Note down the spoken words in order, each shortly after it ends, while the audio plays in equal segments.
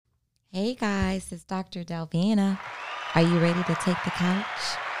Hey guys, it's Dr. Delvina. Are you ready to take the couch?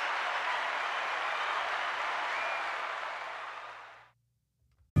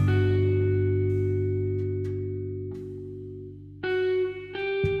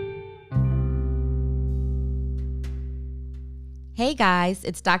 Hey guys,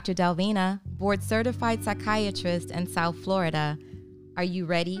 it's Dr. Delvina, board certified psychiatrist in South Florida. Are you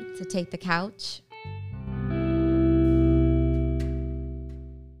ready to take the couch?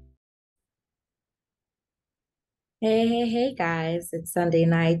 Hey guys, it's Sunday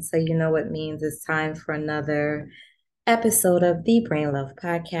night, so you know what it means. It's time for another episode of the Brain Love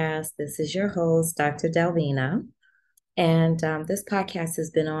Podcast. This is your host, Dr. Delvina, and this podcast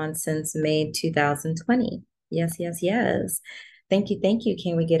has been on since May 2020. Yes. Thank you.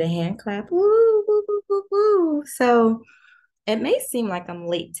 Can we get a hand clap? Woo, woo, woo, woo, woo. So it may seem like I'm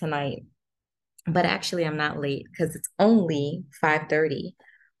late tonight, but actually I'm not late because it's only 5:30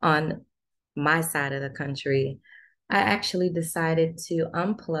 on my side of the country. I actually decided to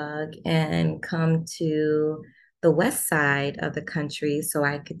unplug and come to the west side of the country so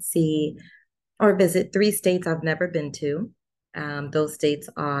I could see or visit three states I've never been to. Those states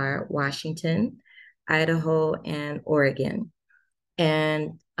are Washington, Idaho, and Oregon.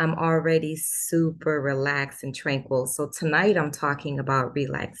 And I'm already super relaxed and tranquil. So tonight I'm talking about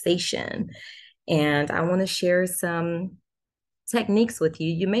relaxation. And I want to share some techniques with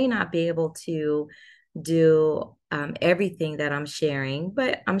you. You may not be able to do everything that I'm sharing,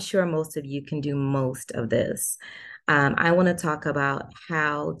 but I'm sure most of you can do most of this. I want to talk about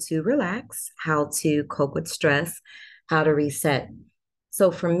how to relax, how to cope with stress, how to reset.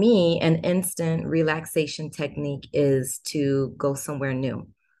 So, for me, an instant relaxation technique is to go somewhere new,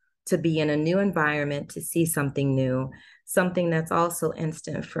 to be in a new environment, to see something new. Something that's also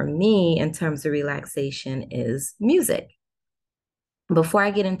instant for me in terms of relaxation is music. Before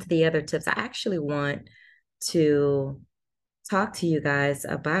I get into the other tips, I actually want to talk to you guys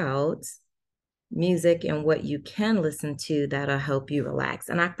about music and what you can listen to that'll help you relax.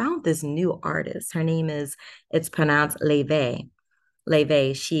 And I found this new artist. Her name is, it's pronounced Leve.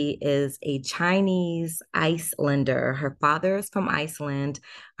 Leve. She is a Chinese Icelander. Her father is from Iceland.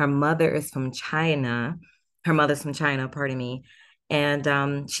 Her mother is from China. Her mother's from China, pardon me.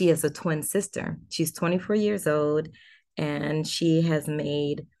 And she is a twin sister. She's 24 years old and she has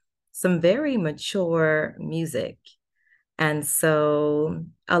made some very mature music. And so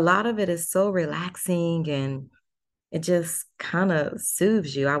a lot of it is so relaxing and it just kind of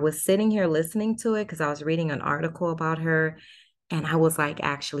soothes you. I was sitting here listening to it because I was reading an article about her and I was like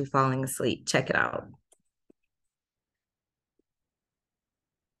actually falling asleep. Check it out.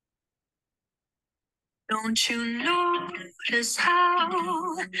 Don't you notice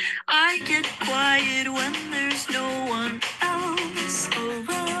how I get quiet when there's no one else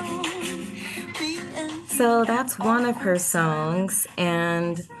around? So that's one of her songs,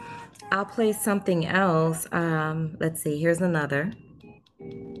 and I'll play something else. Let's see, here's another.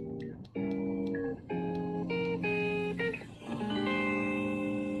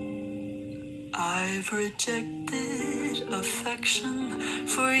 I've rejected affection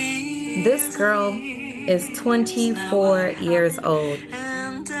for years. This girl is 24 years old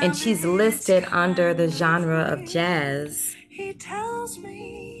and she's listed under the genre of jazz. He tells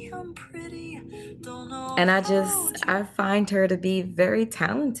me I'm pretty, and I find her to be very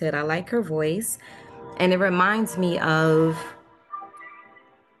talented. I like her voice, and it reminds me of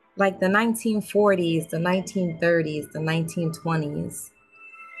like the 1940s, the 1930s, the 1920s.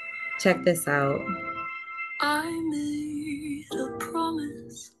 Check this out. I made a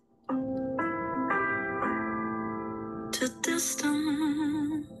promise to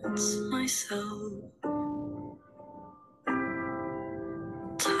distance myself.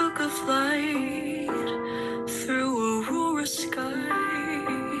 Took a flight through aurora skies.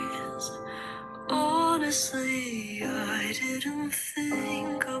 Honestly, I didn't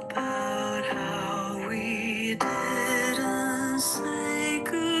think about how we didn't say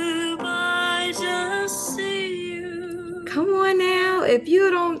goodbye. Just see you. Come on now. If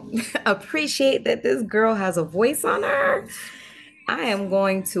you don't appreciate that this girl has a voice on her, I am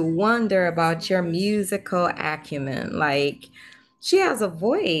going to wonder about your musical acumen. Like, she has a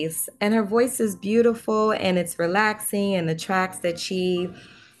voice, and her voice is beautiful and it's relaxing, and the tracks that she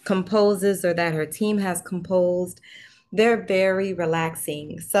composes or that her team has composed, they're very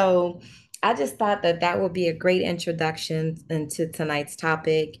relaxing. So I just thought that that would be a great introduction into tonight's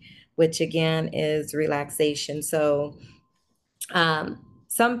topic, which again is relaxation. So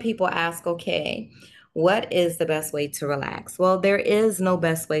some people ask, okay, What is the best way to relax? Well, there is no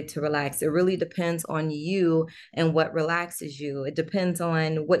best way to relax. It really depends on you and what relaxes you. It depends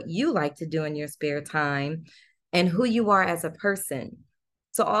on what you like to do in your spare time and who you are as a person.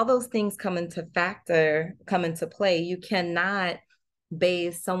 So all those things come into play. You cannot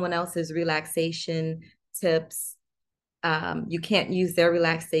base someone else's relaxation tips. You can't use their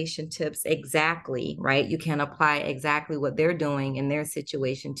relaxation tips exactly, right? You can't apply exactly what they're doing in their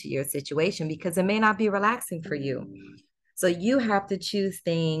situation to your situation because it may not be relaxing for you. So you have to choose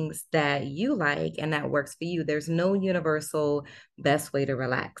things that you like and that works for you. There's no universal best way to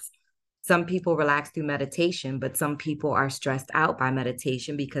relax. Some people relax through meditation, but some people are stressed out by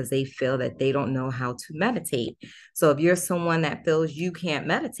meditation because they feel that they don't know how to meditate. So if you're someone that feels you can't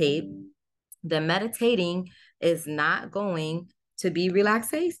meditate, then meditating is not going to be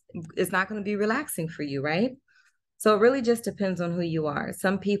relaxation. It's not going to be relaxing for you, right? So it really just depends on who you are.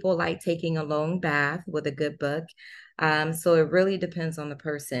 Some people like taking a long bath with a good book. So it really depends on the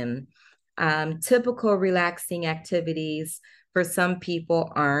person. Typical relaxing activities for some people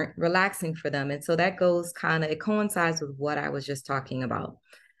aren't relaxing for them. And so that it coincides with what I was just talking about.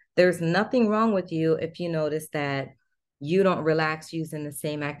 There's nothing wrong with you if you notice that you don't relax using the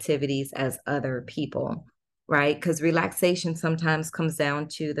same activities as other people, right? Because relaxation sometimes comes down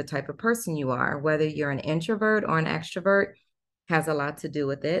to the type of person you are, whether you're an introvert or an extrovert has a lot to do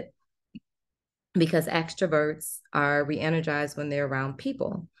with it because extroverts are re-energized when they're around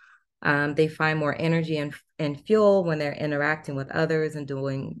people. They find more energy and fuel when they're interacting with others and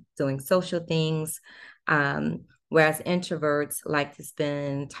doing social things. Whereas introverts like to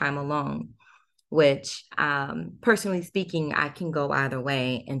spend time alone, which personally speaking, I can go either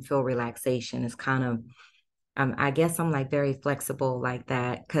way and feel relaxation is kind of, I guess I'm like very flexible like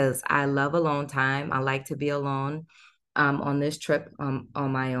that because I love alone time. I like to be alone on this trip on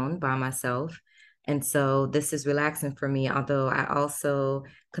my own by myself. And so this is relaxing for me, although I also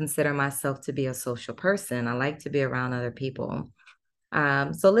consider myself to be a social person. I like to be around other people.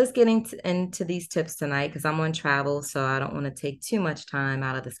 So let's get into these tips tonight because I'm on travel, so I don't want to take too much time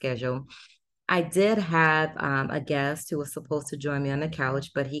out of the schedule. I did have a guest who was supposed to join me on the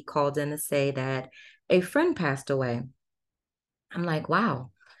couch, but he called in to say that a friend passed away. I'm like, wow.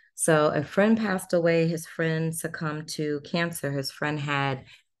 So a friend passed away. His friend succumbed to cancer. His friend had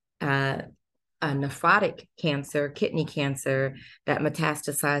uh, a nephrotic cancer, kidney cancer that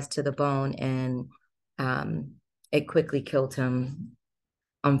metastasized to the bone, and um, it quickly killed him,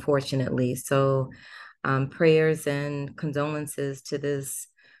 unfortunately. So prayers and condolences to this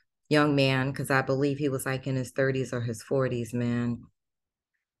young man, because I believe he was like in his 30s or his 40s, man.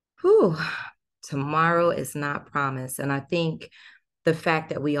 Whew, tomorrow is not promised. And I think the fact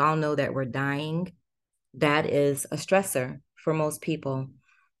that we all know that we're dying, that is a stressor for most people.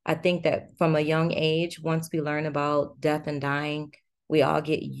 I think that from a young age, once we learn about death and dying, we all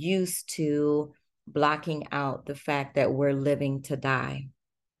get used to blocking out the fact that we're living to die.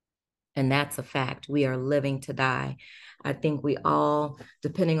 And that's a fact. We are living to die. I think we all,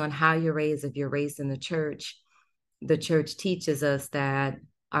 depending on how you're raised, if you're raised in the church teaches us that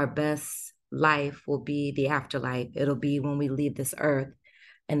our best life will be the afterlife. It'll be when we leave this earth,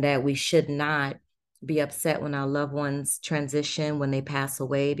 and that we should not be upset when our loved ones transition, when they pass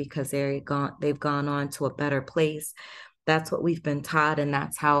away, because they've gone on to a better place. That's what we've been taught, and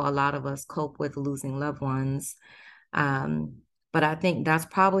that's how a lot of us cope with losing loved ones. Um, but I think that's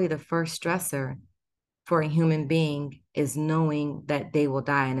probably the first stressor for a human being is knowing that they will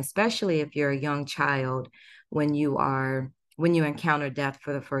die. And especially if you're a young child, when you encounter death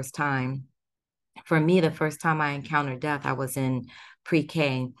for the first time. For me, the first time I encountered death, I was in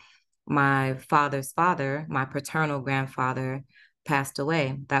pre-K. My father's father, my paternal grandfather, passed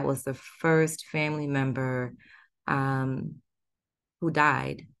away. That was the first family member um, who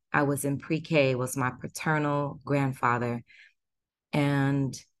died. I was in pre-K, was my paternal grandfather.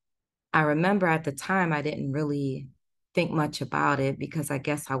 And I remember at the time I didn't really think much about it because I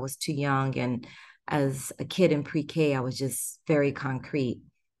guess I was too young. And as a kid in pre-K, I was just very concrete.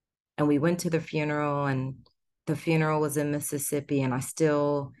 And we went to the funeral, and the funeral was in Mississippi. And I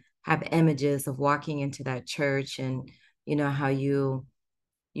still have images of walking into that church, and you know how you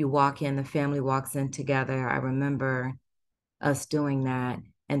walk in, the family walks in together. I remember us doing that.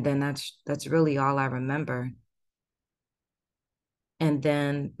 And then that's really all I remember. And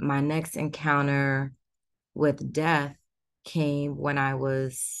then my next encounter with death came when I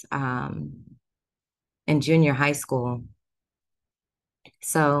was in junior high school.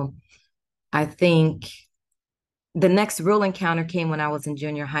 So I think the next real encounter came when I was in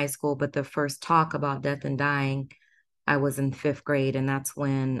junior high school, but the first talk about death and dying I was in fifth grade, and that's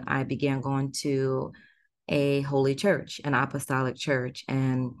when I began going to a holy church, an apostolic church,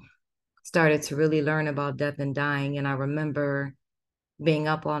 and started to really learn about death and dying. And I remember being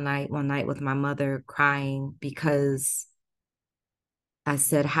up all night one night with my mother crying because I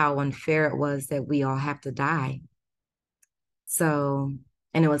said how unfair it was that we all have to die. So,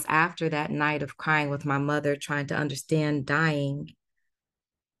 and it was after that night of crying with my mother, trying to understand dying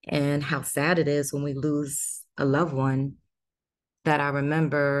and how sad it is when we lose a loved one, that I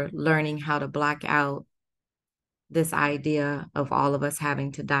remember learning how to block out this idea of all of us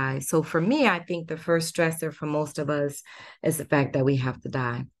having to die. So for me, I think the first stressor for most of us is the fact that we have to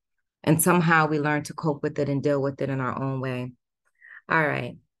die. And somehow we learn to cope with it and deal with it in our own way. All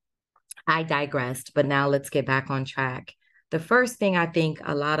right. I digressed, but now let's get back on track. The first thing I think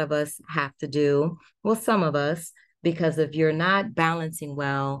a lot of us have to do, well, some of us, because if you're not balancing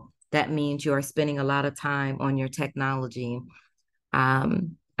well, that means you are spending a lot of time on your technology.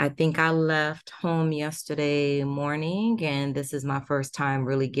 I think I left home yesterday morning, and this is my first time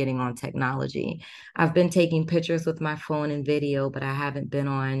really getting on technology. I've been taking pictures with my phone and video, but I haven't been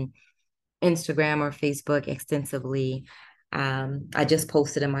on Instagram or Facebook extensively. I just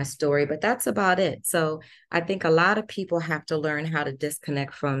posted in my story, but that's about it. So I think a lot of people have to learn how to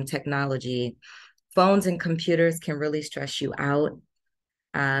disconnect from technology. Phones and computers can really stress you out.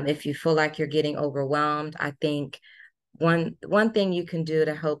 If you feel like you're getting overwhelmed, I think one thing you can do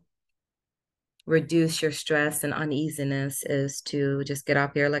to help reduce your stress and uneasiness is to just get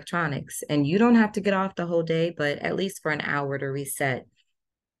off your electronics. And you don't have to get off the whole day, but at least for an hour to reset.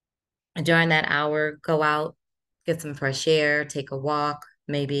 And during that hour, go out, get some fresh air, take a walk,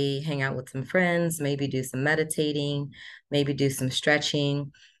 maybe hang out with some friends, maybe do some meditating, maybe do some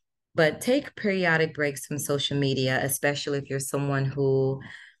stretching. But take periodic breaks from social media, especially if you're someone who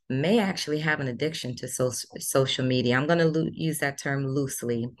may actually have an addiction to social media. I'm going to use that term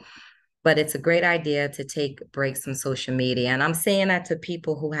loosely, but it's a great idea to take breaks from social media. And I'm saying that to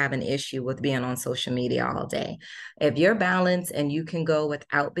people who have an issue with being on social media all day. If you're balanced and you can go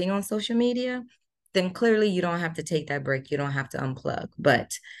without being on social media, then clearly you don't have to take that break. You don't have to unplug.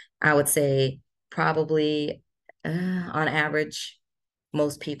 But I would say probably on average,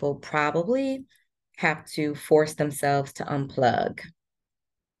 most people probably have to force themselves to unplug.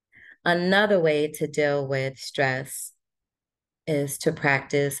 Another way to deal with stress is to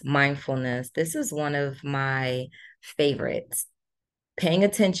practice mindfulness. This is one of my favorites. Paying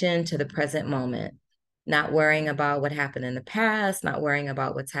attention to the present moment, not worrying about what happened in the past, not worrying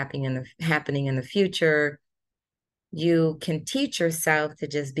about what's happening in the future. You can teach yourself to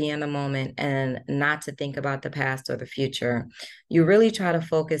just be in the moment and not to think about the past or the future. You really try to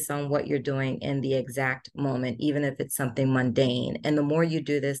focus on what you're doing in the exact moment, even if it's something mundane. And the more you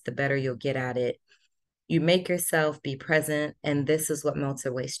do this, the better you'll get at it. You make yourself be present, and this is what melts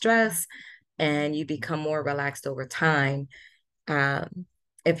away stress, and you become more relaxed over time.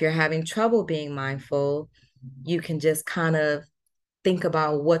 If you're having trouble being mindful, you can just kind of think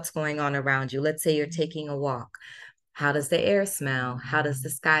about what's going on around you. Let's say you're taking a walk. How does the air smell? How does the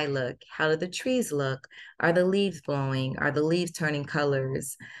sky look? How do the trees look? Are the leaves blowing? Are the leaves turning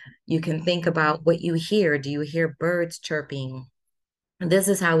colors? You can think about what you hear. Do you hear birds chirping? This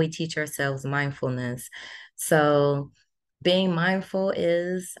is how we teach ourselves mindfulness. So, being mindful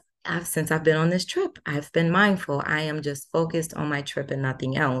is, since I've been on this trip, I've been mindful. I am just focused on my trip and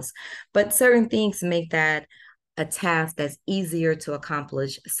nothing else. But certain things make that a task that's easier to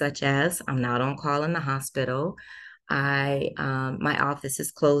accomplish, such as I'm not on call in the hospital. My office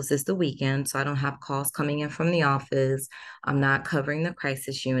is closed this the weekend, so I don't have calls coming in from the office. I'm not covering the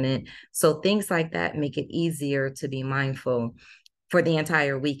crisis unit. So things like that make it easier to be mindful for the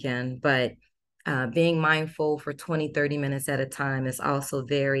entire weekend. But being mindful for 20, 30 minutes at a time is also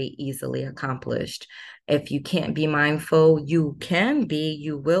very easily accomplished. If you can't be mindful, you can be,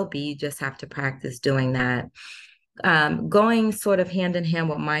 you will be, you just have to practice doing that. Going sort of hand in hand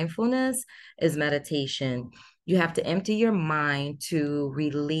with mindfulness is meditation. You have to empty your mind to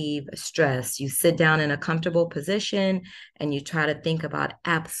relieve stress. You sit down in a comfortable position and you try to think about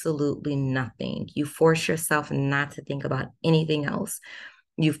absolutely nothing. You force yourself not to think about anything else.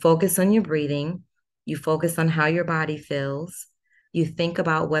 You focus on your breathing. You focus on how your body feels. You think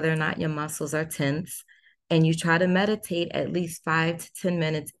about whether or not your muscles are tense. And you try to meditate at least 5 to 10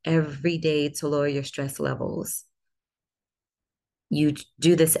 minutes every day to lower your stress levels. You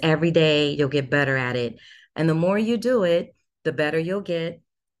do this every day, you'll get better at it. And the more you do it, the better you'll get.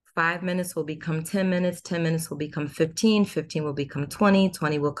 5 minutes will become 10 minutes, 10 minutes will become 15, 15 will become 20,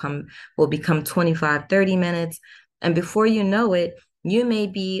 20 will become 25, 30 minutes. And before you know it, You may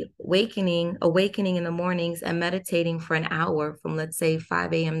be awakening in the mornings and meditating for an hour from, let's say,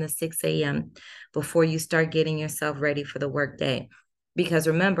 5 a.m. to 6 a.m. before you start getting yourself ready for the workday. Because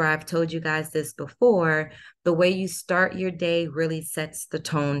remember, I've told you guys this before, the way you start your day really sets the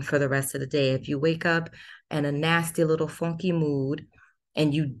tone for the rest of the day. If you wake up in a nasty little funky mood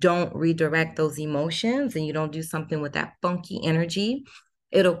and you don't redirect those emotions and you don't do something with that funky energy,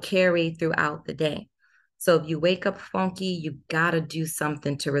 it'll carry throughout the day. So if you wake up funky, you got to do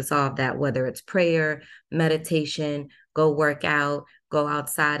something to resolve that, whether it's prayer, meditation, go work out, go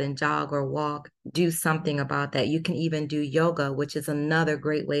outside and jog or walk, do something about that. You can even do yoga, which is another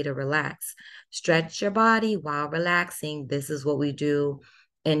great way to relax. Stretch your body while relaxing. This is what we do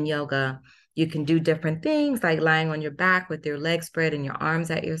in yoga. You can do different things like lying on your back with your legs spread and your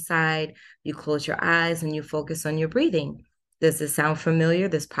arms at your side. You close your eyes and you focus on your breathing. Does this sound familiar?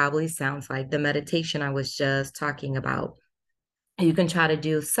 This probably sounds like the meditation I was just talking about. You can try to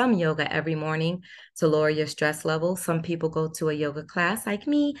do some yoga every morning to lower your stress level. Some people go to a yoga class like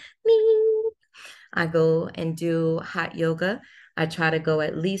me. I go and do hot yoga. I try to go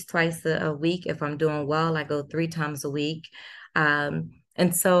at least twice a week. If I'm doing well, I go 3 times a week.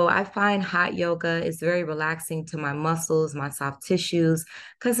 And so I find hot yoga is very relaxing to my muscles, my soft tissues,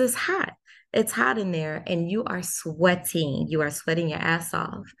 because it's hot. It's hot in there and you are sweating. You are sweating your ass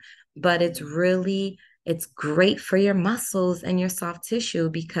off. But it's great for your muscles and your soft tissue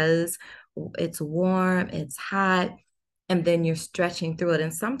because it's warm, it's hot, and then you're stretching through it.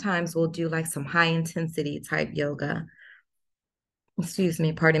 And sometimes we'll do like some high intensity type yoga. Excuse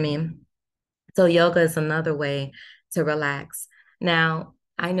me, pardon me. So yoga is another way to relax. Now,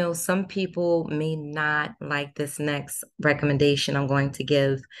 I know some people may not like this next recommendation I'm going to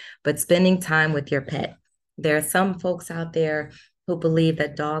give, but spending time with your pet. There are some folks out there who believe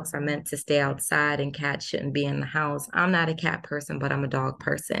that dogs are meant to stay outside and cats shouldn't be in the house. I'm not a cat person, but I'm a dog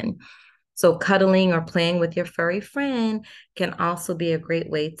person. So, cuddling or playing with your furry friend can also be a great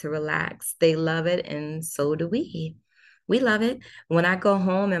way to relax. They love it, and so do we. We love it. When I go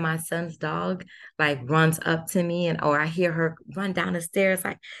home and my son's dog like runs up to me and or I hear her run down the stairs,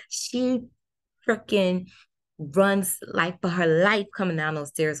 like she freaking runs like for her life coming down those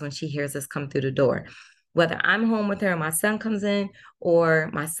stairs when she hears us come through the door. Whether I'm home with her and my son comes in, or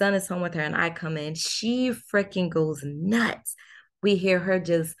my son is home with her and I come in, she freaking goes nuts. We hear her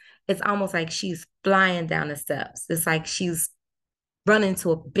just, it's almost like she's flying down the steps. It's like she's running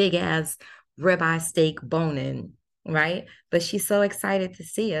to a big ass ribeye steak bone in, right? But she's so excited to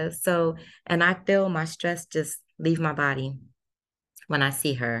see us. So, and I feel my stress just leave my body when I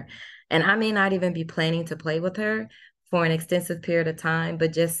see her. And I may not even be planning to play with her for an extensive period of time,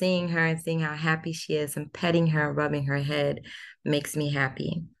 but just seeing her and seeing how happy she is and petting her, rubbing her head makes me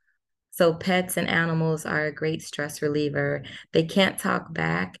happy. So pets and animals are a great stress reliever. They can't talk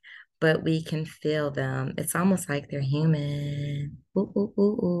back, but we can feel them. It's almost like they're human. Ooh, ooh,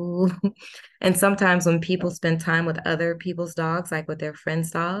 ooh, ooh. And sometimes when people spend time with other people's dogs, like with their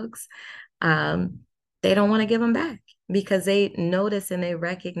friends' dogs, um, they don't want to give them back because they notice and they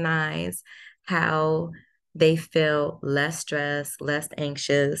recognize how they feel less stressed, less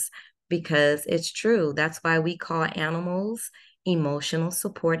anxious, because it's true. That's why we call animals emotional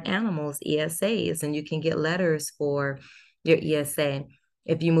support animals, ESAs, and you can get letters for your ESA.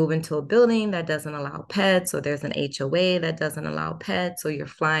 If you move into a building that doesn't allow pets, or there's an HOA that doesn't allow pets, or you're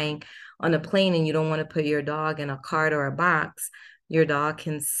flying on a plane and you don't want to put your dog in a cart or a box, your dog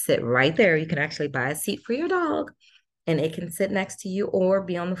can sit right there. You can actually buy a seat for your dog and it can sit next to you or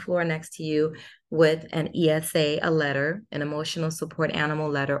be on the floor next to you with an ESA, a letter, an emotional support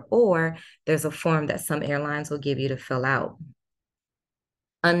animal letter, or there's a form that some airlines will give you to fill out.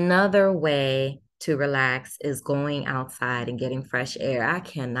 Another way to relax is going outside and getting fresh air. I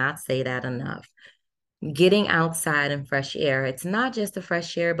cannot say that enough. Getting outside in fresh air, it's not just the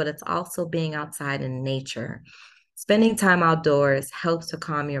fresh air, but it's also being outside in nature. Spending time outdoors helps to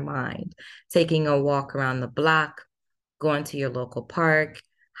calm your mind. Taking a walk around the block, going to your local park,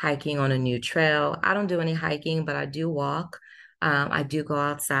 hiking on a new trail. I don't do any hiking, but I do walk. I do go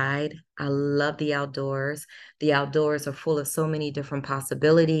outside. I love the outdoors. The outdoors are full of so many different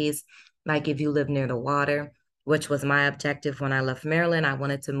possibilities. Like if you live near the water, which was my objective when I left Maryland, I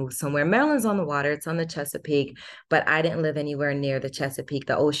wanted to move somewhere. Maryland's on the water, it's on the Chesapeake, but I didn't live anywhere near the Chesapeake.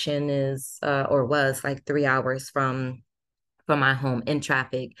 The ocean is, or was like 3 hours from my home in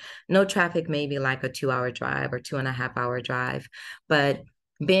traffic. No traffic, maybe like a 2 hour drive or 2.5 hour drive. But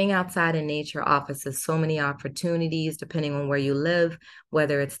being outside in nature offers us so many opportunities depending on where you live,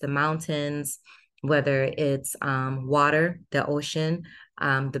 whether it's the mountains, whether it's water, the ocean,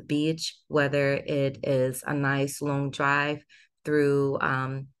 the beach, whether it is a nice long drive through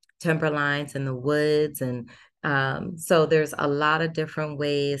timberlines in the woods. And so there's a lot of different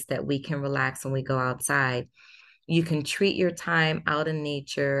ways that we can relax when we go outside. You can treat your time out in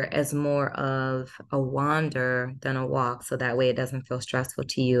nature as more of a wander than a walk. So that way it doesn't feel stressful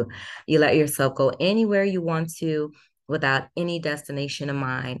to you. You let yourself go anywhere you want to without any destination in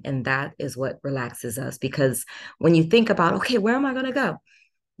mind. And that is what relaxes us. Because when you think about, okay, where am I going to go?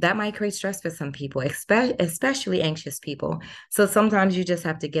 That might create stress for some people, especially anxious people. So sometimes you just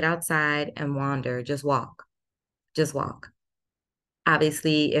have to get outside and wander, just walk, just walk.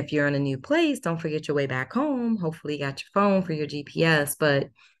 Obviously, if you're in a new place, don't forget your way back home. Hopefully, you got your phone for your GPS, but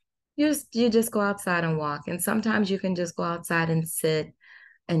you just go outside and walk. And sometimes you can just go outside and sit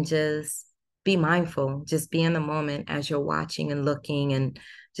and just be mindful, just be in the moment as you're watching and looking and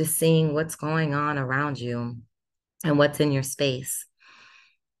just seeing what's going on around you and what's in your space.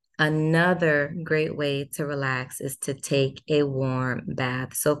 Another great way to relax is to take a warm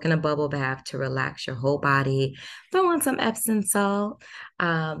bath. Soak in a bubble bath to relax your whole body. Throw on some Epsom salt.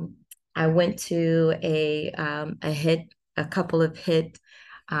 Um, I went to a couple of hit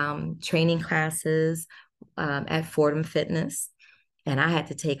training classes at Fordham Fitness, and I had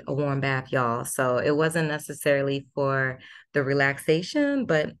to take a warm bath, y'all. So it wasn't necessarily for the relaxation,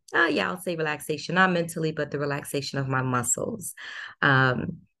 but yeah, I'll say relaxation, not mentally, but the relaxation of my muscles.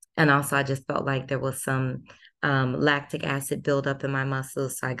 Um, and also, I just felt like there was some lactic acid buildup in my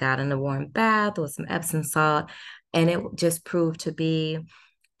muscles. So I got in a warm bath with some Epsom salt, and it just proved to be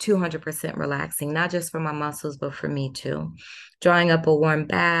 200% relaxing, not just for my muscles, but for me too. Drawing up a warm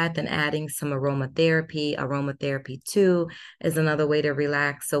bath and adding some aromatherapy. Aromatherapy too is another way to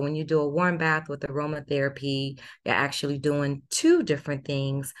relax. So when you do a warm bath with aromatherapy, you're actually doing two different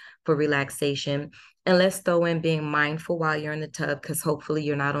things for relaxation. And let's throw in being mindful while you're in the tub, because hopefully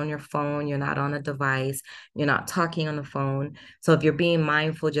you're not on your phone, you're not on a device, you're not talking on the phone. So if you're being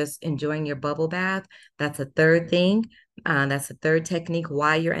mindful, just enjoying your bubble bath, that's a third thing. That's a third technique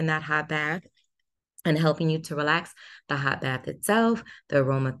while you're in that hot bath and helping you to relax. The hot bath itself, the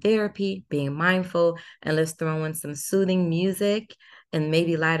aromatherapy, being mindful, and let's throw in some soothing music and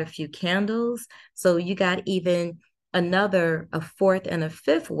maybe light a few candles. So you got even a fourth and a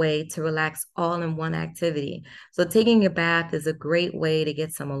fifth way to relax all in one activity. So taking a bath is a great way to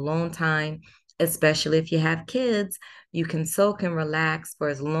get some alone time, especially if you have kids. You can soak and relax for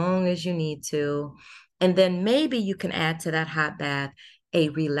as long as you need to. And then maybe you can add to that hot bath a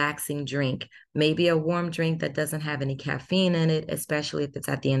relaxing drink, maybe a warm drink that doesn't have any caffeine in it, especially if it's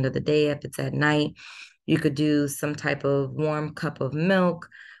at the end of the day, if it's at night. You could do some type of warm cup of milk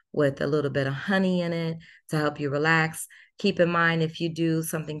with a little bit of honey in it to help you relax. Keep in mind, if you do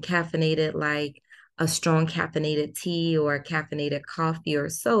something caffeinated like a strong caffeinated tea or a caffeinated coffee or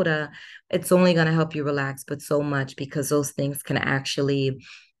soda, it's only going to help you relax, but so much, because those things can actually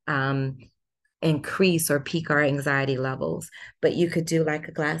increase or peak our anxiety levels. But you could do like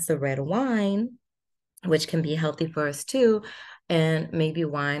a glass of red wine, which can be healthy for us too. And maybe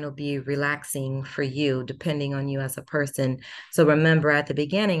wine will be relaxing for you, depending on you as a person. So remember, at the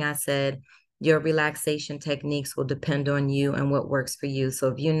beginning, I said your relaxation techniques will depend on you and what works for you. So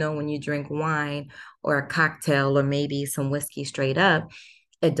if you know when you drink wine or a cocktail or maybe some whiskey straight up,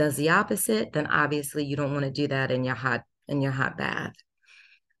 it does the opposite, then obviously you don't want to do that in your hot bath.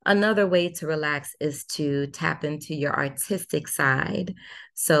 Another way to relax is to tap into your artistic side.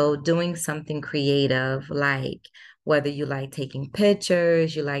 So, doing something creative, like whether you like taking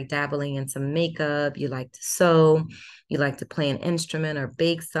pictures, you like dabbling in some makeup, you like to sew, you like to play an instrument or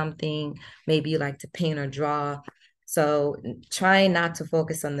bake something, maybe you like to paint or draw. So, trying not to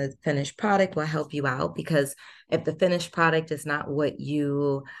focus on the finished product will help you out, because if the finished product is not what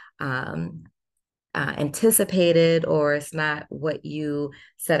you anticipated, or it's not what you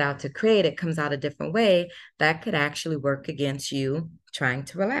set out to create, it comes out a different way, that could actually work against you trying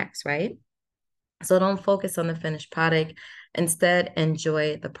to relax, right? So don't focus on the finished product. Instead,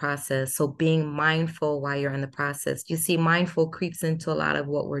 enjoy the process. So being mindful while you're in the process. You see, mindful creeps into a lot of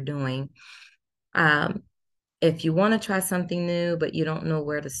what we're doing. Um, if you want to try something new, but you don't know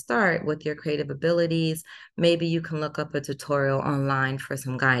where to start with your creative abilities, maybe you can look up a tutorial online for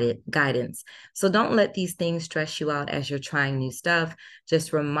some guidance. So don't let these things stress you out as you're trying new stuff.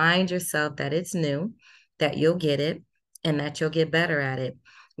 Just remind yourself that it's new, that you'll get it, and that you'll get better at it.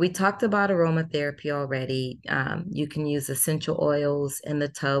 We talked about aromatherapy already. You can use essential oils in the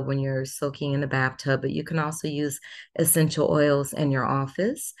tub when you're soaking in the bathtub, but you can also use essential oils in your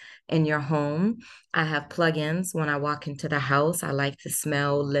office, in your home. I have plugins when I walk into the house. I like to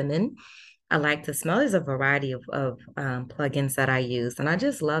smell lemon. I like to smell. There's a variety of plugins that I use, and I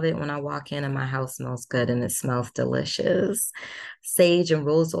just love it when I walk in and my house smells good and it smells delicious. Sage and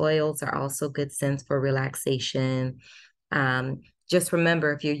rose oils are also good scents for relaxation. Um, just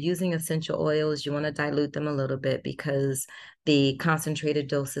remember, if you're using essential oils, you want to dilute them a little bit because the concentrated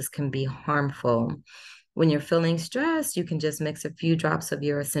doses can be harmful. When you're feeling stressed, you can just mix a few drops of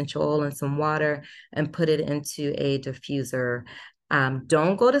your essential oil in some water and put it into a diffuser.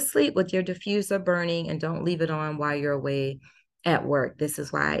 Don't go to sleep with your diffuser burning and don't leave it on while you're away at work. This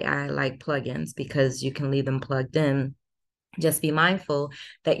is why I like plugins because you can leave them plugged in. Just be mindful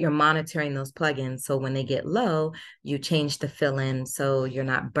that you're monitoring those plugins. So when they get low, you change the fill-in so you're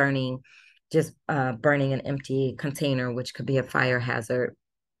not burning an empty container, which could be a fire hazard.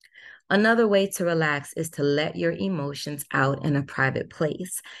 Another way to relax is to let your emotions out in a private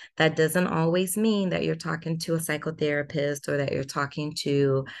place. That doesn't always mean that you're talking to a psychotherapist or that you're talking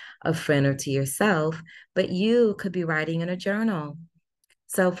to a friend or to yourself, but you could be writing in a journal.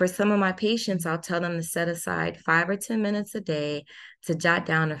 So for some of my patients, I'll tell them to set aside 5 or 10 minutes a day to jot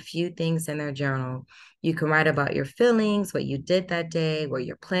down a few things in their journal. You can write about your feelings, what you did that day, what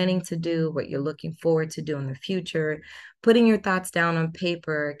you're planning to do, what you're looking forward to do in the future. Putting your thoughts down on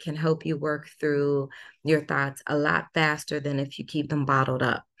paper can help you work through your thoughts a lot faster than if you keep them bottled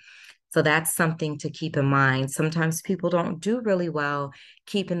up. So that's something to keep in mind. Sometimes people don't do really well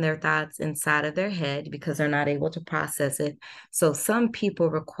keeping their thoughts inside of their head because they're not able to process it. So some people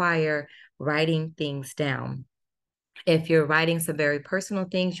require writing things down. If you're writing some very personal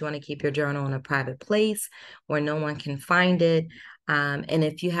things, you want to keep your journal in a private place where no one can find it. And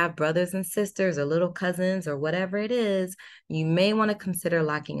if you have brothers and sisters or little cousins or whatever it is, you may want to consider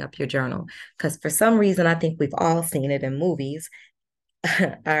locking up your journal because for some reason, I think we've all seen it in movies.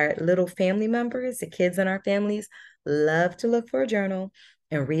 Our little family members, the kids in our families, love to look for a journal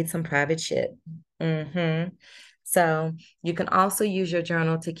and read some private shit. So you can also use your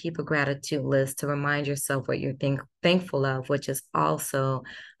journal to keep a gratitude list to remind yourself what you're thankful of, which is also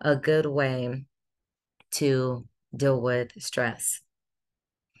a good way to deal with stress.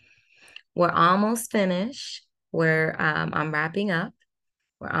 We're almost finished. I'm wrapping up.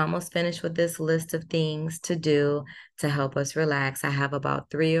 We're almost finished with this list of things to do to help us relax. I have about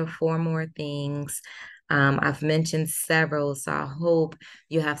 3 or 4 more things. I've mentioned several, so I hope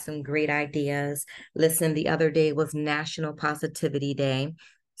you have some great ideas. Listen, the other day was National Positivity Day.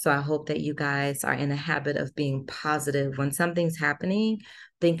 So I hope that you guys are in the habit of being positive. When something's happening,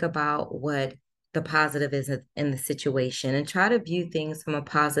 think about what the positive is in the situation and try to view things from a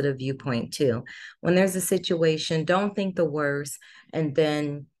positive viewpoint too. When there's a situation, don't think the worst and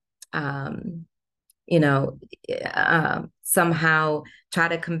then um, you know, somehow try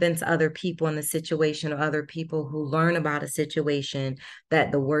to convince other people in the situation or other people who learn about a situation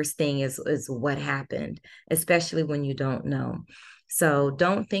that the worst thing is what happened, especially when you don't know. So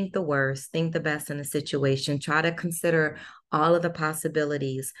don't think the worst, think the best in the situation. Try to consider all of the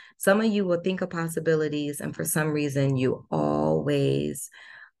possibilities. Some of you will think of possibilities, and for some reason, you always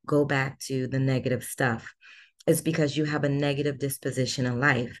go back to the negative stuff. It's because you have a negative disposition in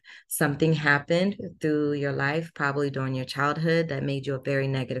life. Something happened through your life, probably during your childhood, that made you a very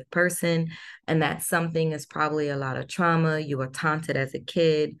negative person. And that something is probably a lot of trauma. You were taunted as a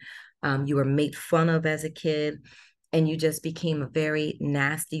kid, you were made fun of as a kid, and you just became a very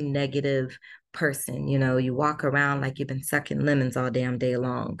nasty, negative person. You know, you walk around like you've been sucking lemons all damn day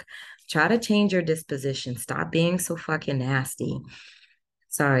long. Try to change your disposition. Stop being so fucking nasty.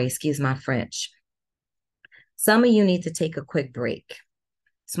 Sorry, excuse my French. Some of you need to take a quick break.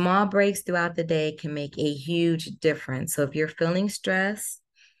 Small breaks throughout the day can make a huge difference. So if you're feeling stressed,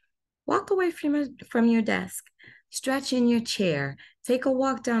 walk away from your desk, stretch in your chair, take a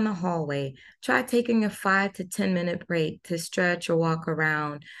walk down the hallway. Try taking a 5 to 10 minute break to stretch or walk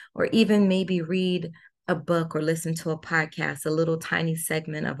around, or even maybe read a book or listen to a podcast, a little tiny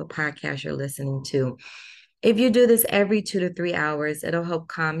segment of a podcast you're listening to. If you do this every 2 to 3 hours, it'll help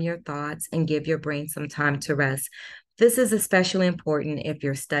calm your thoughts and give your brain some time to rest. This is especially important if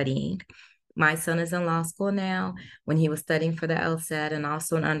you're studying. My son is in law school now. When he was studying for the LSAT and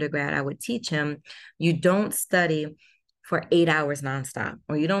also in undergrad, I would teach him you don't study for 8 hours nonstop,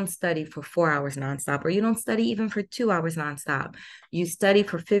 or you don't study for 4 hours nonstop, or you don't study even for 2 hours nonstop. You study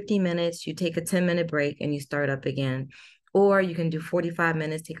for 50 minutes, you take a 10-minute break, and you start up again. Or you can do 45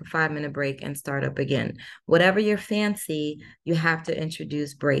 minutes, take a 5 minute break, and start up again. Whatever your fancy, you have to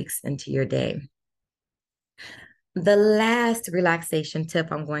introduce breaks into your day. The last relaxation tip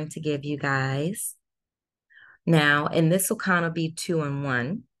I'm going to give you guys now, and this will kind of be 2 in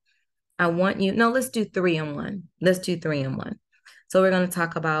 1. No, let's do 3 in 1. Let's do 3 in 1. So we're going to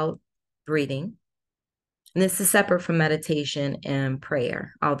talk about breathing. And this is separate from meditation and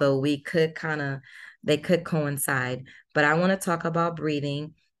prayer, although they could coincide. But I want to talk about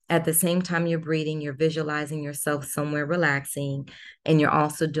breathing. At the same time you're breathing, you're visualizing yourself somewhere relaxing, and you're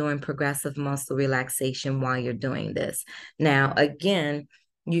also doing progressive muscle relaxation while you're doing this. Now, again,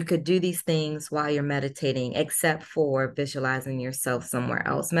 you could do these things while you're meditating, except for visualizing yourself somewhere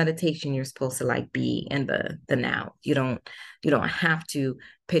else. Meditation, you're supposed to like be in the now. You don't have to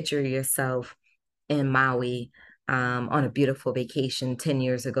picture yourself in Maui on a beautiful vacation 10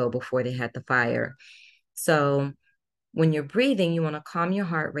 years ago before they had the fire. So when you're breathing, you want to calm your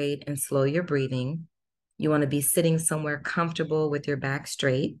heart rate and slow your breathing. You want to be sitting somewhere comfortable with your back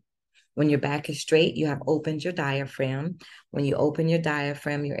straight. When your back is straight, you have opened your diaphragm. When you open your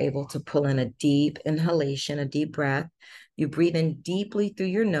diaphragm, you're able to pull in a deep inhalation, a deep breath. You breathe in deeply through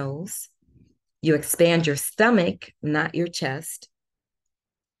your nose. You expand your stomach, not your chest.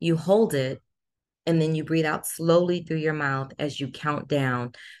 You hold it, and then you breathe out slowly through your mouth as you count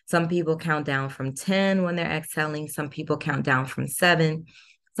down. Some people count down from 10 when they're exhaling. Some people count down from 7.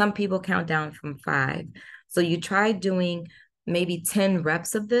 Some people count down from 5. So you try doing maybe 10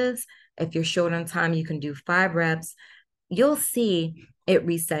 reps of this. If you're short on time, you can do 5 reps. You'll see it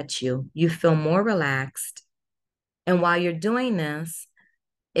resets you. You feel more relaxed. And while you're doing this,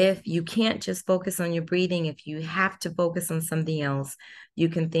 if you can't just focus on your breathing, if you have to focus on something else, you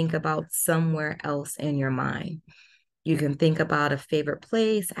can think about somewhere else in your mind. You can think about a favorite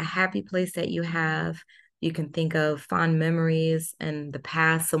place, a happy place that you have. You can think of fond memories in the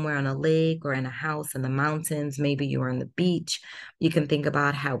past, somewhere on a lake or in a house in the mountains. Maybe you were on the beach. You can think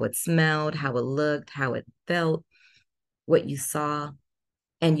about how it smelled, how it looked, how it felt, what you saw,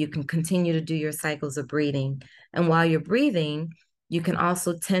 and you can continue to do your cycles of breathing. And while you're breathing, you can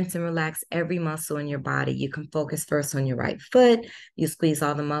also tense and relax every muscle in your body. You can focus first on your right foot. You squeeze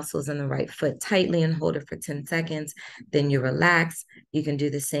all the muscles in the right foot tightly and hold it for 10 seconds. Then you relax. You can do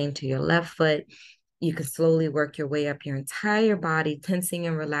the same to your left foot. You can slowly work your way up your entire body, tensing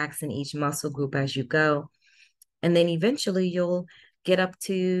and relaxing each muscle group as you go. And then eventually you'll get up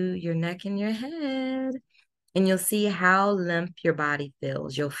to your neck and your head, and you'll see how limp your body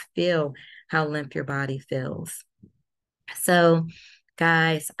feels. You'll feel how limp your body feels. So,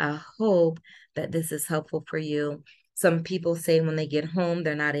 guys, I hope that this is helpful for you. Some people say when they get home,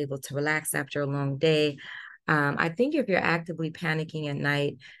 they're not able to relax after a long day. I think if you're actively panicking at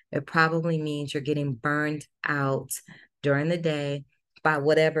night, it probably means you're getting burned out during the day by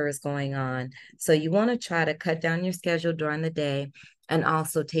whatever is going on. So you want to try to cut down your schedule during the day and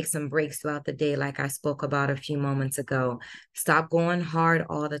also take some breaks throughout the day, like I spoke about a few moments ago. Stop going hard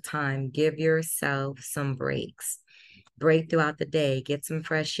all the time. Give yourself some breaks. Break throughout the day, get some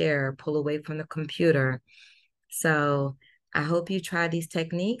fresh air, pull away from the computer. So I hope you try these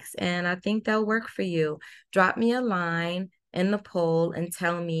techniques, and I think they'll work for you. Drop me a line in the poll and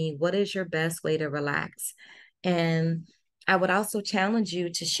tell me what is your best way to relax. And I would also challenge you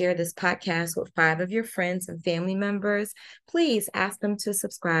to share this podcast with 5 of your friends and family members. Please ask them to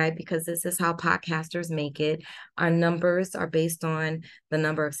subscribe, because this is how podcasters make it. Our numbers are based on the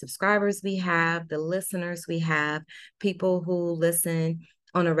number of subscribers we have, the listeners we have, people who listen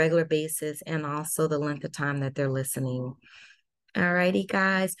on a regular basis, and also the length of time that they're listening. All righty,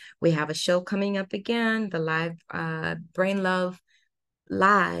 guys. We have a show coming up again, the live Brain Love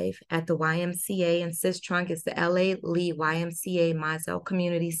live at the YMCA in Sistrunk. It's the LA Lee YMCA Mizell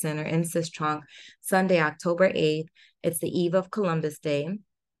Community Center in Sistrunk, Sunday, October 8th. It's the eve of Columbus Day.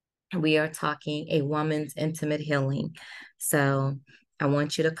 We are talking a woman's intimate healing. So I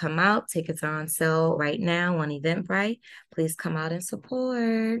want you to come out. Tickets are on sale right now on Eventbrite. Please come out and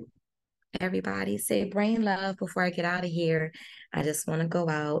support. Everybody say Brain Love before I get out of here. I just want to go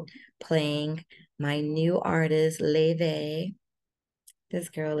out playing my new artist, Leve. This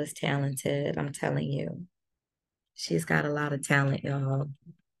girl is talented, I'm telling you. She's got a lot of talent, y'all.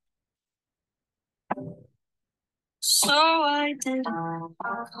 So I did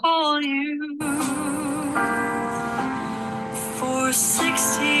call you for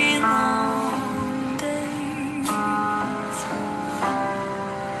 16 long days,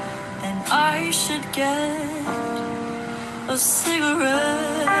 and I should get a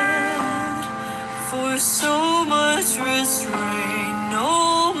cigarette for so much restraint,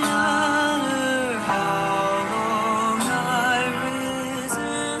 no matter how long I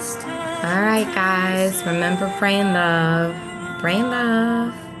resisted. All right, guys, remember Brain Love. Brain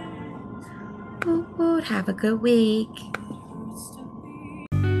Love. Ooh, have a good week.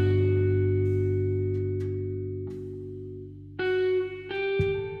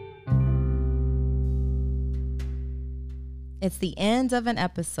 It's the end of an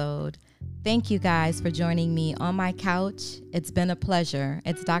episode. Thank you guys for joining me on my couch. It's been a pleasure.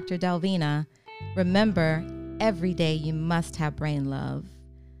 It's Dr. Delvina. Remember, every day you must have brain love.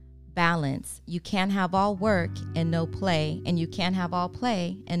 Balance. You can't have all work and no play, and you can't have all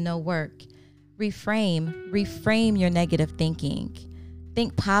play and no work. Reframe your negative thinking.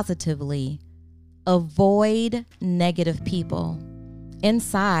 Think positively. Avoid negative people.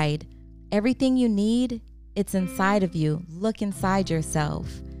 Inside, everything you need, it's inside of you. Look inside yourself.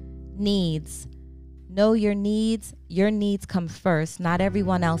 Needs. Know your needs. Your needs come first, not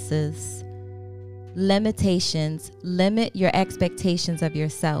everyone else's. Limitations. Limit your expectations of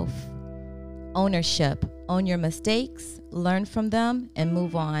yourself. Ownership. Own your mistakes, learn from them, and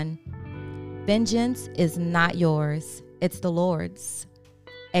move on. Vengeance is not yours. It's the Lord's.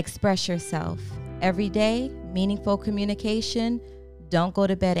 Express yourself. Every day, meaningful communication. Don't go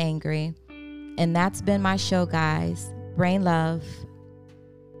to bed angry. And that's been my show, guys. Brain love.